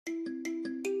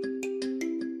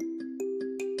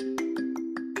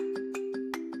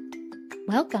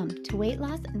Welcome to Weight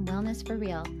Loss and Wellness for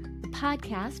Real, the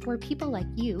podcast where people like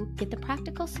you get the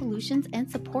practical solutions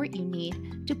and support you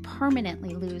need to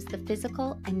permanently lose the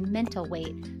physical and mental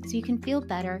weight so you can feel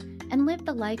better and live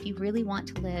the life you really want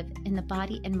to live in the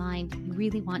body and mind you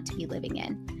really want to be living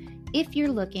in. If you're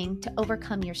looking to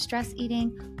overcome your stress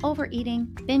eating, overeating,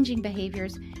 binging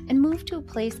behaviors, and move to a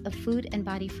place of food and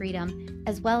body freedom,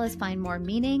 as well as find more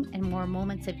meaning and more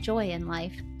moments of joy in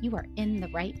life, you are in the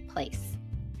right place.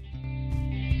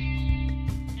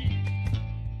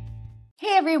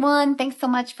 Hey everyone, thanks so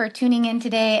much for tuning in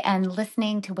today and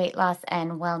listening to Weight Loss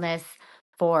and Wellness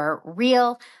for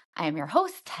Real. I am your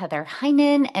host, Heather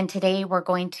Heynen, and today we're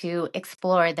going to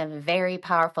explore the very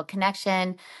powerful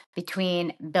connection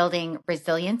between building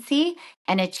resiliency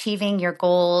and achieving your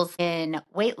goals in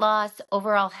weight loss,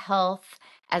 overall health,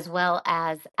 as well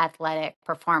as athletic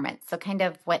performance. So kind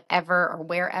of whatever or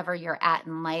wherever you're at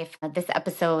in life, this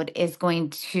episode is going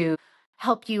to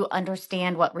help you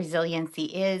understand what resiliency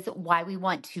is, why we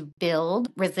want to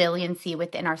build resiliency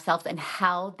within ourselves, and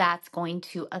how that's going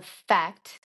to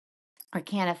affect or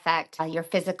can affect your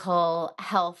physical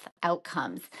health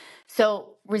outcomes.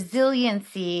 So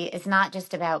resiliency is not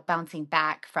just about bouncing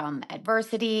back from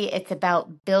adversity. It's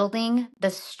about building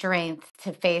the strength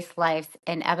to face life's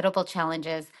inevitable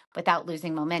challenges without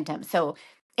losing momentum. So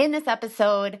in this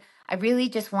episode, I really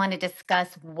just want to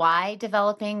discuss why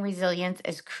developing resilience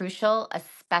is crucial,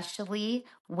 especially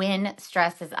when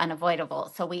stress is unavoidable.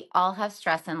 So we all have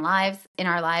stress in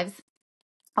our lives.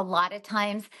 A lot of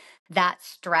times that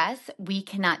stress we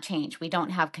cannot change. We don't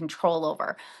have control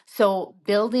over. So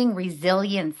building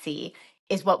resiliency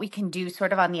is what we can do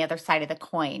sort of on the other side of the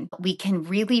coin. We can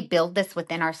really build this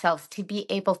within ourselves to be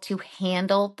able to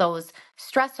handle those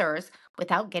stressors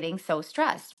without getting so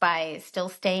stressed by still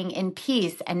staying in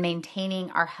peace and maintaining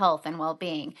our health and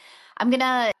well-being. I'm going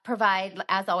to provide,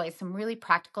 as always, some really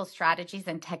practical strategies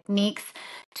and techniques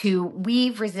to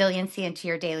weave resiliency into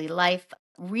your daily life,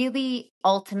 really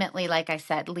ultimately, like I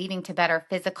said, leading to better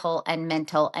physical and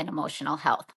mental and emotional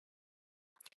health.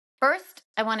 First,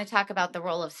 I want to talk about the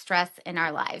role of stress in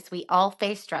our lives. We all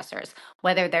face stressors,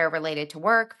 whether they're related to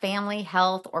work, family,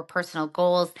 health, or personal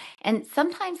goals. And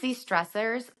sometimes these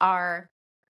stressors are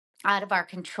out of our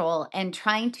control, and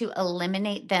trying to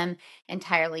eliminate them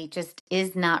entirely just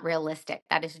is not realistic.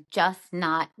 That is just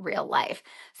not real life.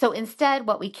 So instead,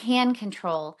 what we can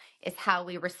control is how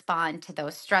we respond to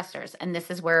those stressors. And this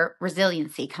is where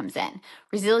resiliency comes in.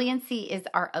 Resiliency is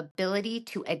our ability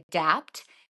to adapt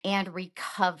and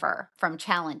recover from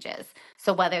challenges.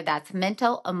 So whether that's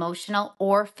mental, emotional,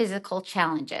 or physical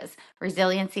challenges,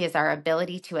 resiliency is our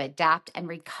ability to adapt and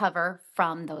recover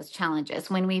from those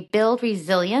challenges. When we build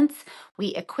resilience, we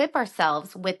equip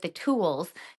ourselves with the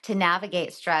tools to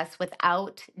navigate stress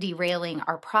without derailing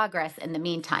our progress in the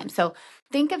meantime. So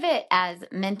think of it as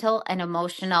mental and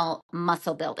emotional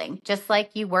muscle building. Just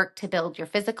like you work to build your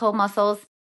physical muscles,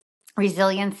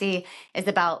 resiliency is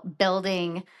about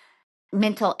building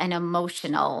mental and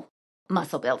emotional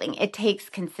muscle building. It takes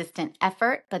consistent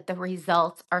effort, but the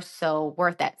results are so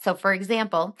worth it. So for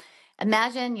example,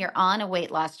 imagine you're on a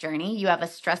weight loss journey. You have a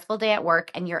stressful day at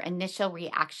work and your initial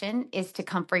reaction is to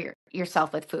comfort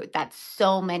yourself with food. That's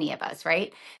so many of us,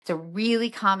 right? It's a really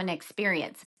common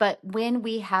experience. But when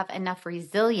we have enough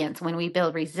resilience, when we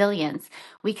build resilience,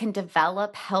 we can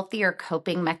develop healthier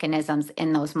coping mechanisms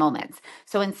in those moments.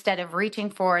 So instead of reaching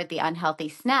for the unhealthy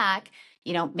snack,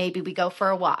 maybe we go for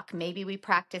a walk, maybe we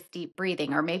practice deep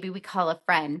breathing, or maybe we call a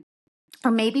friend,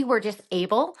 or maybe we're just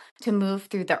able to move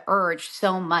through the urge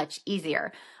so much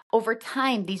easier. Over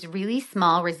time, these really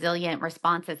small, resilient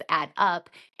responses add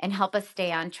up and help us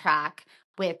stay on track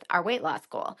with our weight loss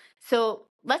goal. So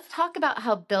let's talk about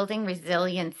how building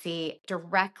resiliency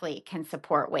directly can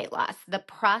support weight loss. The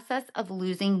process of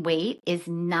losing weight is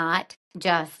not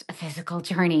just a physical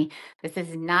journey. This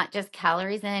is not just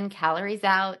calories in, calories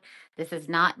out. This is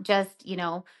not just,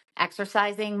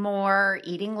 exercising more,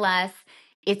 eating less.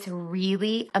 It's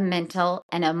really a mental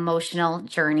and emotional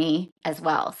journey as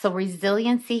well. So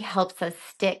resiliency helps us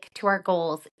stick to our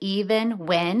goals even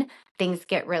when things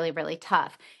get really, really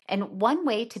tough. And one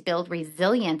way to build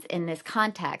resilience in this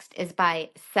context is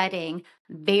by setting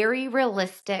very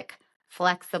realistic,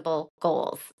 flexible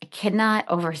goals. I cannot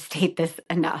overstate this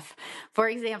enough. For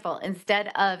example, instead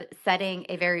of setting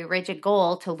a very rigid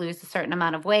goal to lose a certain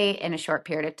amount of weight in a short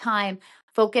period of time,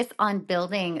 focus on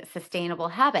building sustainable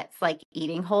habits like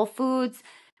eating whole foods,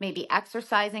 maybe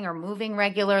exercising or moving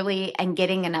regularly, and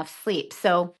getting enough sleep.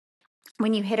 So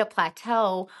when you hit a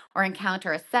plateau or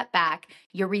encounter a setback,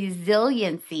 your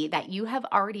resiliency that you have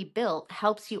already built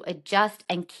helps you adjust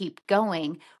and keep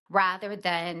going rather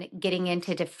than getting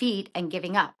into defeat and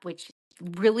giving up, which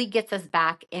really gets us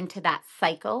back into that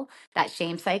cycle, that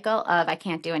shame cycle of I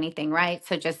can't do anything right.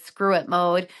 So just screw it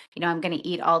mode. I'm going to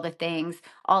eat all the things,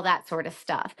 all that sort of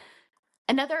stuff.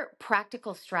 Another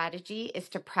practical strategy is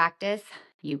to practice,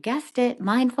 you guessed it,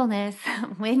 mindfulness.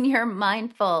 When you're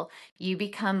mindful, you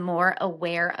become more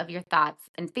aware of your thoughts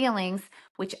and feelings,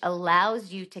 which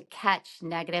allows you to catch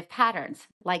negative patterns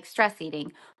like stress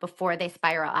eating before they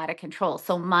spiral out of control.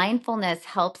 So mindfulness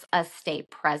helps us stay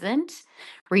present,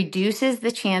 reduces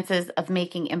the chances of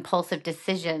making impulsive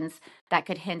decisions that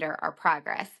could hinder our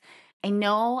progress. I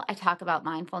know I talk about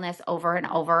mindfulness over and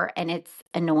over, and it's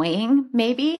annoying,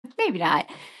 maybe not.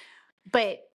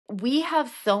 But we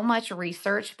have so much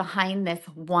research behind this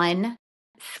one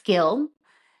skill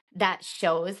that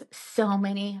shows so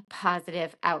many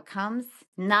positive outcomes,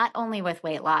 not only with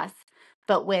weight loss,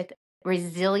 but with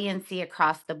resiliency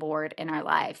across the board in our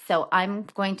lives. So I'm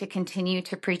going to continue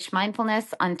to preach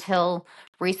mindfulness until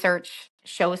research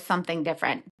shows something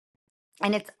different.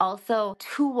 And it's also a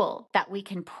tool that we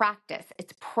can practice.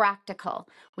 It's practical.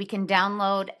 We can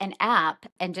download an app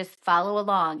and just follow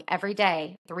along every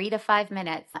day, 3 to 5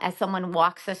 minutes, as someone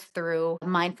walks us through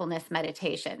mindfulness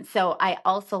meditation. So I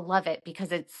also love it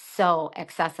because it's so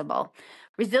accessible.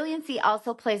 Resiliency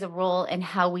also plays a role in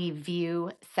how we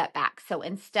view setbacks. So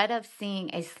instead of seeing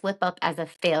a slip up as a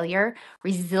failure,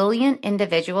 resilient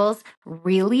individuals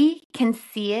really can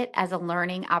see it as a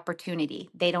learning opportunity.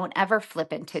 They don't ever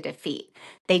flip into defeat.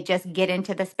 They just get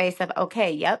into the space of,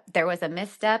 okay, yep, there was a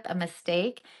misstep, a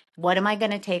mistake. What am I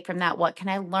going to take from that? What can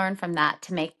I learn from that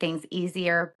to make things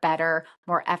easier, better,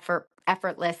 more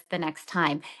effortless the next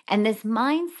time? And this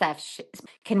mindset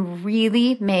can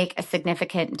really make a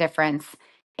significant difference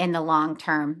in the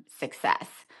long-term success.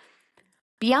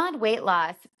 Beyond weight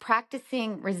loss,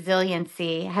 practicing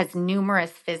resiliency has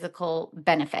numerous physical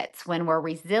benefits. When we're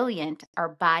resilient, our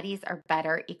bodies are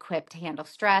better equipped to handle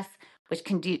stress, which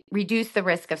can reduce the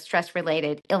risk of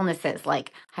stress-related illnesses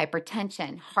like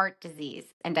hypertension, heart disease,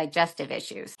 and digestive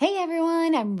issues. Hey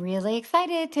everyone, I'm really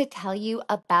excited to tell you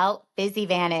about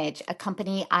PhysiVantage, a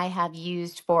company I have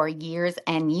used for years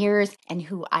and years and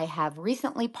who I have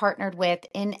recently partnered with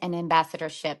in an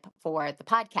ambassadorship for the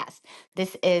podcast.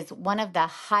 This is one of the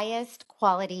highest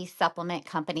quality supplement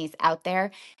companies out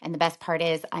there. And the best part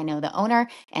is I know the owner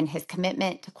and his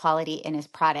commitment to quality in his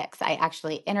products. I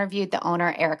actually interviewed the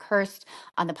owner, Eric Hurst,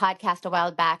 on the podcast a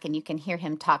while back, and you can hear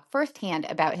him talk firsthand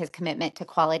about his commitment to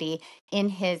quality in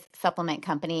his supplement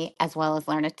company, as well as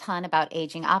learn a ton about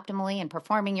aging optimally and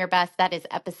performing your best. That is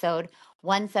episode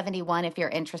 171 if you're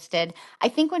interested. I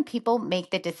think when people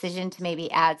make the decision to maybe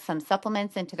add some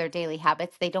supplements into their daily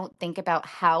habits, they don't think about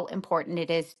how important it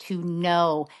is to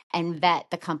know and vet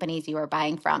the companies you are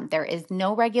buying from. There is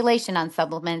no regulation on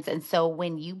supplements. And so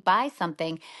when you buy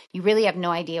something, you really have no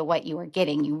idea what you are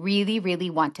getting. You really, really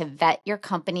want to vet your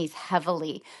companies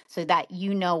heavily so that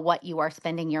you know what you are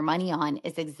spending your money on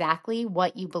is exactly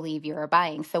what you believe you are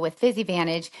buying. So with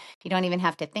PhysiVantage, you don't even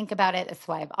have to think about it. That's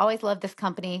why I've always loved this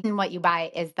company. And what you buy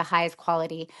is the highest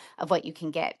quality of what you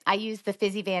can get. I use the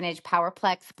PhysiVantage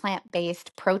PowerPlex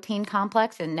plant-based protein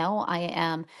complex. And no, I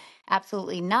am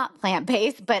absolutely not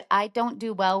plant-based, but I don't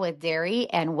do well with dairy,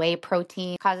 and whey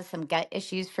protein causes some gut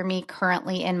issues for me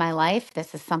currently in my life.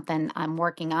 This is something I'm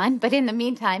working on. But in the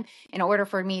meantime, in order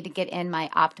for me to get in my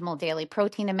optimal daily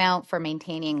protein amount for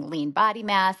maintaining lean body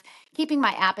mass, keeping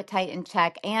my appetite in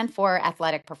check, and for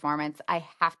athletic performance, I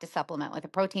have to supplement with a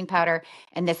protein powder,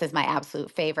 and this is my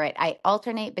absolute favorite. I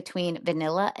alternate between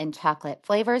vanilla and chocolate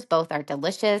flavors. Both are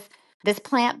delicious. This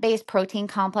plant-based protein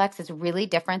complex is really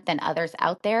different than others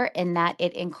out there in that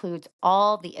it includes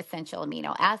all the essential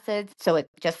amino acids. So it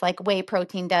just like whey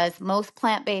protein does, most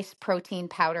plant-based protein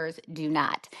powders do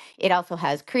not. It also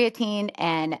has creatine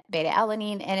and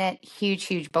beta-alanine in it,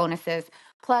 huge bonuses.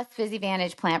 Plus,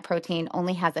 PhysiVantage plant protein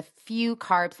only has a few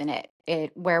carbs in it,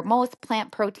 where most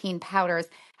plant protein powders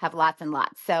have lots and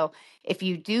lots. So if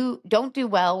you don't do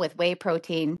well with whey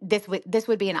protein, this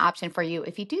would be an option for you.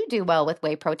 If you do well with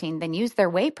whey protein, then use their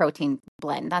whey protein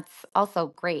blend. That's also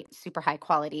great, super high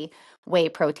quality whey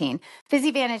protein.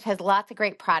 PhysiVantage has lots of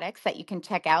great products that you can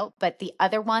check out, but the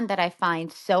other one that I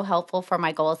find so helpful for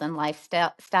my goals and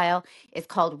lifestyle is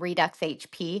called Redux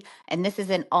HP. And this is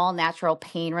an all natural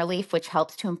pain relief, which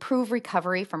helps to improve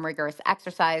recovery from rigorous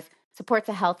exercise, supports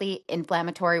a healthy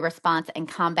inflammatory response, and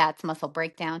combats muscle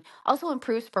breakdown. Also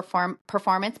improves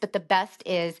performance, but the best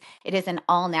is it is an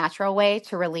all-natural way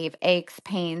to relieve aches,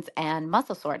 pains, and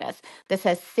muscle soreness. This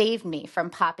has saved me from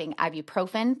popping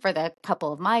ibuprofen for the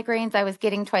couple of migraines I was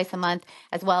getting twice a month,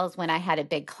 as well as when I had a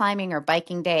big climbing or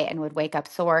biking day and would wake up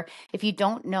sore. If you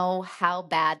don't know how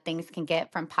bad things can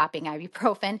get from popping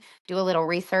ibuprofen, do a little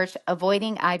research.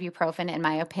 Avoiding ibuprofen, in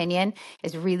my opinion,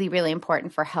 is really, really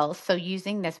important for health. So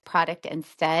using this product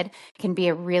instead can be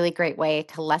a really great way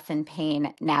to lessen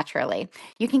pain naturally.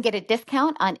 You can get a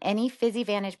discount on any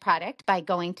PhysiVantage product by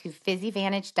going to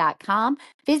PhysiVantage.com.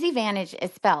 PhysiVantage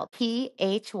is spelled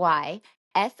PhysiVantage.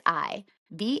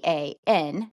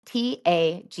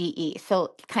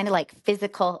 So kind of like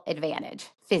physical advantage,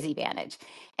 PhysiVantage.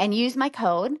 And use my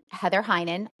code, Heather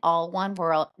Heynen, all one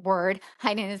word.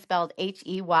 Heynen is spelled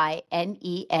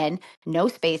Heynen, no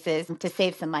spaces, to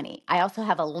save some money. I also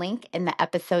have a link in the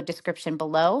episode description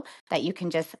below that you can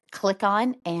just click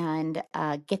on and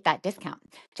get that discount.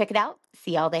 Check it out,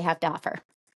 see all they have to offer.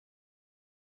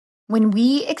 When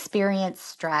we experience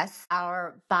stress,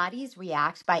 our bodies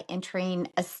react by entering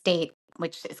a state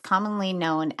which is commonly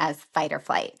known as fight or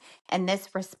flight. And this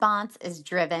response is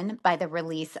driven by the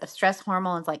release of stress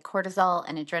hormones like cortisol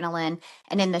and adrenaline.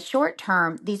 And in the short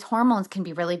term, these hormones can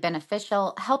be really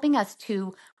beneficial, helping us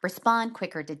to respond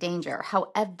quicker to danger.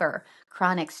 However,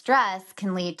 chronic stress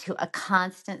can lead to a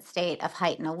constant state of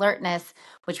heightened alertness,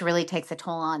 which really takes a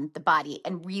toll on the body.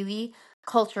 And really,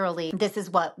 culturally, this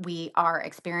is what we are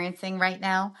experiencing right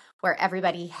now, where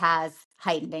everybody has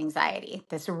heightened anxiety.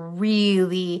 This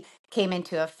really came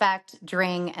into effect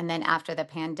during and then after the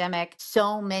pandemic.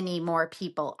 So many more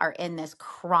people are in this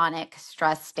chronic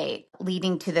stress state,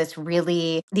 leading to this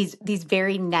really these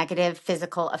very negative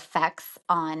physical effects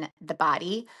on the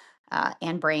body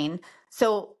and brain.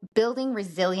 So building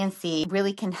resiliency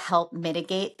really can help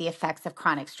mitigate the effects of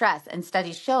chronic stress. And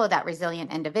studies show that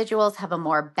resilient individuals have a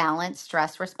more balanced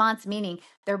stress response, meaning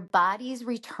their bodies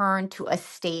return to a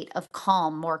state of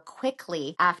calm more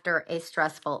quickly after a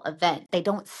stressful event. They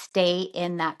don't stay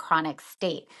in that chronic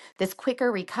state. This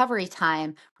quicker recovery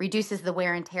time reduces the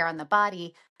wear and tear on the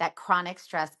body that chronic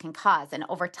stress can cause. And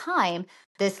over time,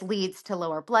 this leads to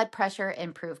lower blood pressure,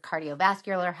 improved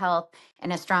cardiovascular health,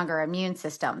 and a stronger immune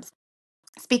system.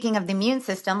 Speaking of the immune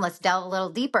system, let's delve a little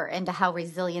deeper into how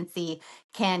resiliency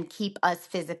can keep us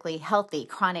physically healthy.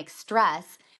 Chronic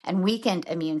stress and weakened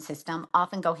immune system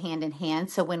often go hand in hand.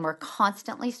 So when we're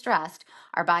constantly stressed,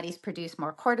 our bodies produce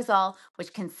more cortisol,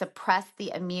 which can suppress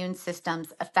the immune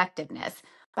system's effectiveness.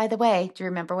 By the way, do you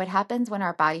remember what happens when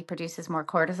our body produces more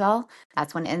cortisol?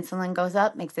 That's when insulin goes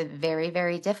up, makes it very,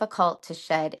 very difficult to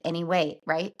shed any weight,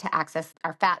 right? To access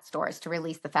our fat stores, to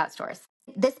release the fat stores.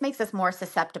 This makes us more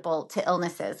susceptible to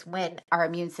illnesses when our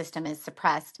immune system is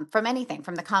suppressed from anything,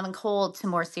 from the common cold to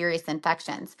more serious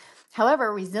infections.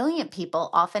 However, resilient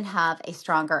people often have a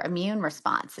stronger immune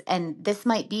response, and this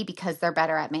might be because they're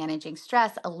better at managing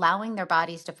stress, allowing their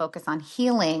bodies to focus on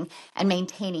healing and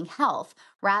maintaining health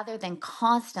rather than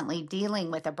constantly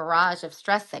dealing with a barrage of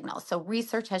stress signals. So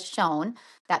research has shown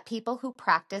that people who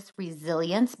practice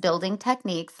resilience building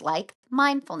techniques like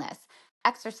mindfulness,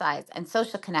 exercise, and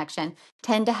social connection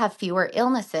tend to have fewer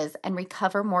illnesses and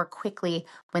recover more quickly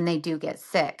when they do get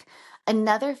sick.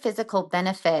 Another physical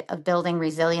benefit of building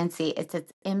resiliency is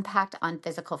its impact on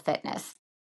physical fitness.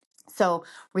 So,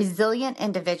 resilient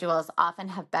individuals often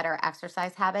have better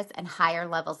exercise habits and higher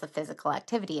levels of physical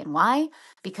activity. And why?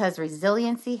 Because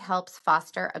resiliency helps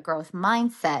foster a growth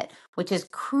mindset, which is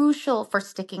crucial for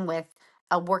sticking with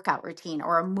a workout routine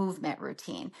or a movement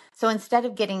routine. So instead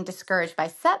of getting discouraged by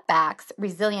setbacks,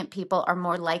 resilient people are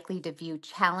more likely to view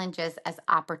challenges as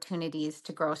opportunities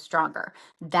to grow stronger.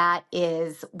 That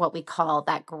is what we call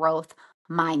that growth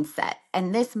mindset.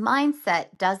 And this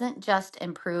mindset doesn't just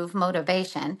improve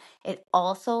motivation, it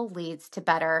also leads to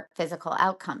better physical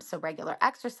outcomes. So regular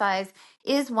exercise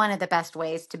is one of the best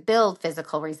ways to build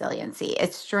physical resiliency.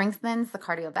 It strengthens the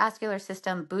cardiovascular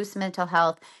system, boosts mental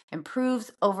health,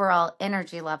 improves overall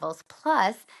energy levels.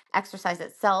 Plus, exercise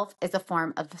itself is a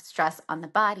form of stress on the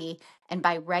body. And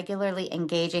by regularly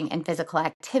engaging in physical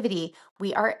activity,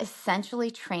 we are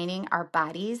essentially training our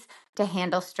bodies to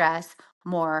handle stress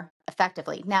more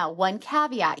effectively. Now, one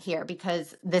caveat here,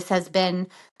 because this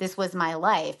was my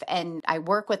life, and I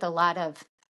work with a lot of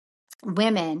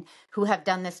women who have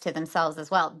done this to themselves as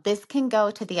well. This can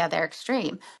go to the other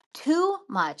extreme. Too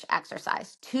much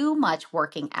exercise, too much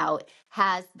working out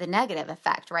has the negative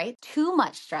effect, right? Too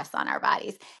much stress on our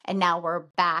bodies. And now we're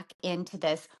back into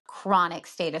this chronic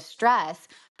state of stress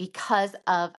because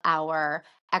of our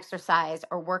exercise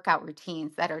or workout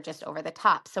routines that are just over the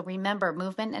top. So remember,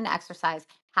 movement and exercise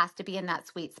has to be in that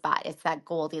sweet spot. It's that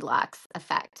Goldilocks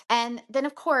effect. And then,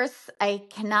 of course, I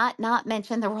cannot not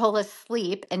mention the role of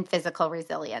sleep in physical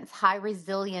resilience. High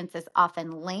resilience is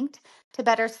often linked to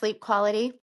better sleep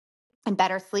quality. And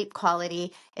better sleep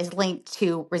quality is linked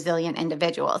to resilient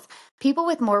individuals. People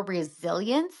with more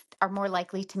resilience are more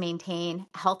likely to maintain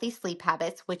healthy sleep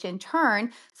habits, which in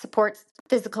turn supports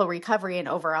physical recovery and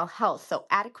overall health. So,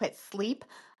 adequate sleep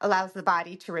allows the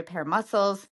body to repair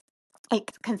muscles. It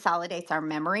consolidates our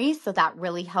memory. So that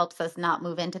really helps us not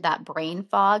move into that brain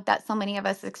fog that so many of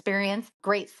us experience.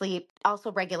 Great sleep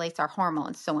also regulates our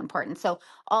hormones, so important. So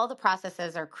all the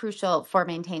processes are crucial for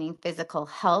maintaining physical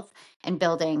health and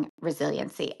building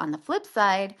resiliency. On the flip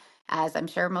side, as I'm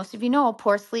sure most of you know,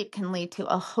 poor sleep can lead to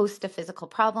a host of physical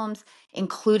problems,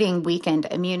 including weakened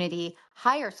immunity,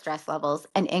 higher stress levels,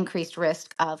 and increased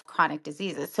risk of chronic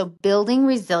diseases. So building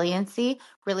resiliency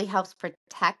really helps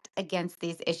protect against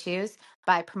these issues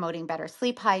by promoting better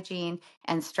sleep hygiene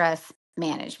and stress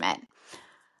management.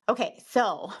 Okay,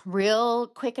 so real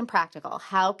quick and practical,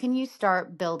 how can you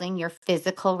start building your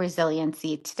physical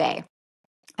resiliency today,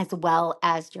 as well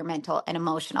as your mental and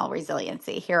emotional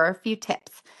resiliency? Here are a few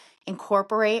tips.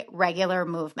 Incorporate regular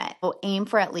movement. We'll aim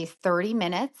for at least 30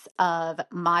 minutes of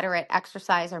moderate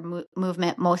exercise or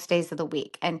movement most days of the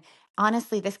week. And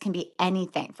honestly, this can be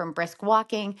anything from brisk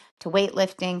walking to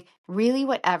weightlifting, really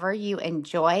whatever you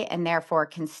enjoy and therefore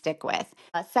can stick with.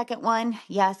 Second one,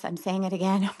 yes, I'm saying it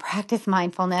again, practice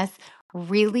mindfulness.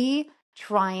 Really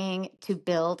trying to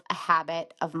build a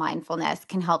habit of mindfulness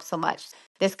can help so much.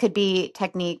 This could be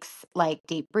techniques like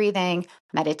deep breathing,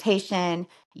 meditation,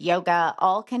 yoga,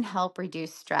 all can help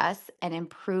reduce stress and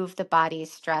improve the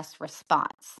body's stress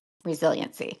response.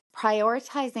 Resiliency.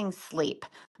 Prioritizing sleep.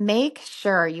 Make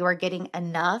sure you are getting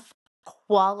enough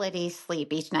quality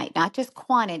sleep each night, not just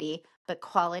quantity, but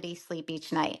quality sleep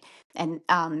each night. And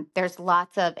there's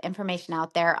lots of information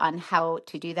out there on how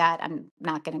to do that. I'm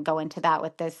not going to go into that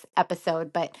with this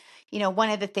episode, but one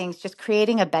of the things, just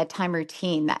creating a bedtime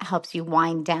routine that helps you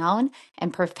wind down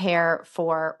and prepare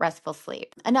for restful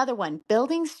sleep. Another one,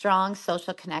 building strong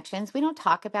social connections. We don't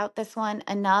talk about this one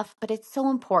enough, but it's so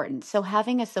important. So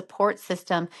having a support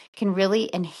system can really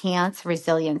enhance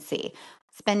resiliency.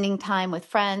 Spending time with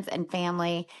friends and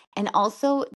family, and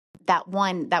also that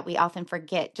one that we often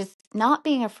forget, just not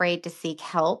being afraid to seek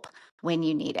help when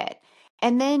you need it.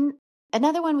 And then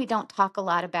another one we don't talk a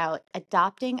lot about,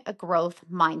 adopting a growth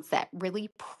mindset, really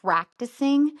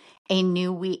practicing a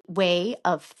new way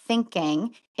of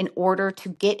thinking in order to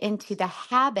get into the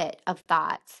habit of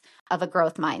thoughts of a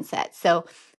growth mindset. So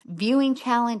viewing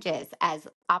challenges as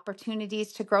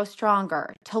opportunities to grow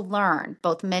stronger, to learn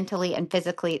both mentally and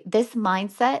physically. This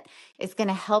mindset is going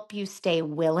to help you stay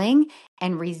willing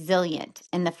and resilient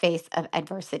in the face of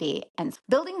adversity. And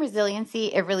building resiliency,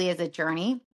 it really is a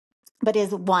journey, but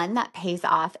is one that pays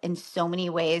off in so many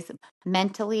ways,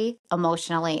 mentally,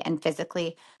 emotionally, and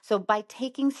physically. So by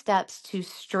taking steps to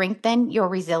strengthen your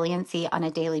resiliency on a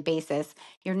daily basis,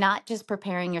 you're not just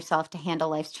preparing yourself to handle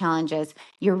life's challenges,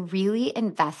 you're really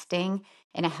investing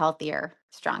in a healthier,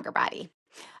 stronger body.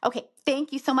 Okay,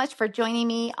 thank you so much for joining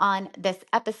me on this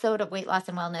episode of Weight Loss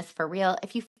and Wellness for Real.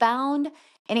 If you found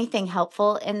anything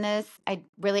helpful in this, I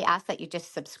really ask that you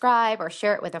just subscribe or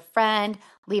share it with a friend,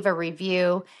 leave a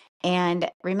review. And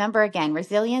remember again,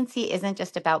 resiliency isn't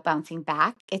just about bouncing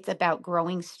back. It's about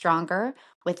growing stronger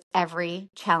with every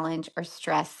challenge or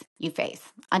stress you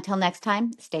face. Until next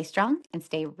time, stay strong and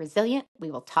stay resilient.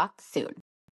 We will talk soon.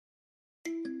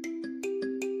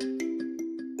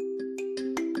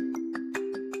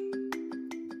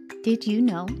 Did you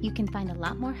know you can find a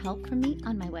lot more help from me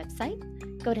on my website?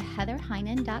 Go to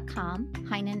heatherheynen.com.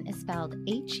 Heynen is spelled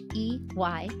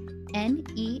Heynen,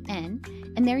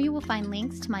 and there you will find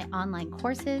links to my online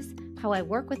courses, how I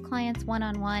work with clients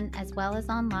one-on-one, as well as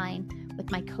online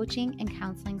with my coaching and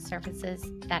counseling services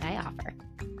that I offer.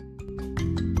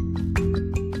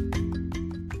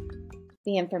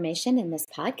 The information in this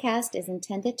podcast is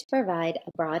intended to provide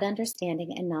a broad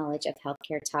understanding and knowledge of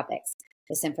healthcare topics.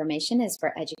 This information is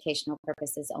for educational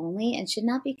purposes only and should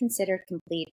not be considered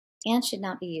complete and should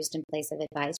not be used in place of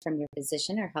advice from your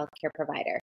physician or healthcare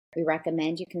provider. We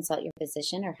recommend you consult your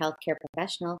physician or healthcare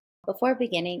professional before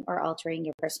beginning or altering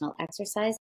your personal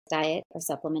exercise, diet, or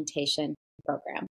supplementation program.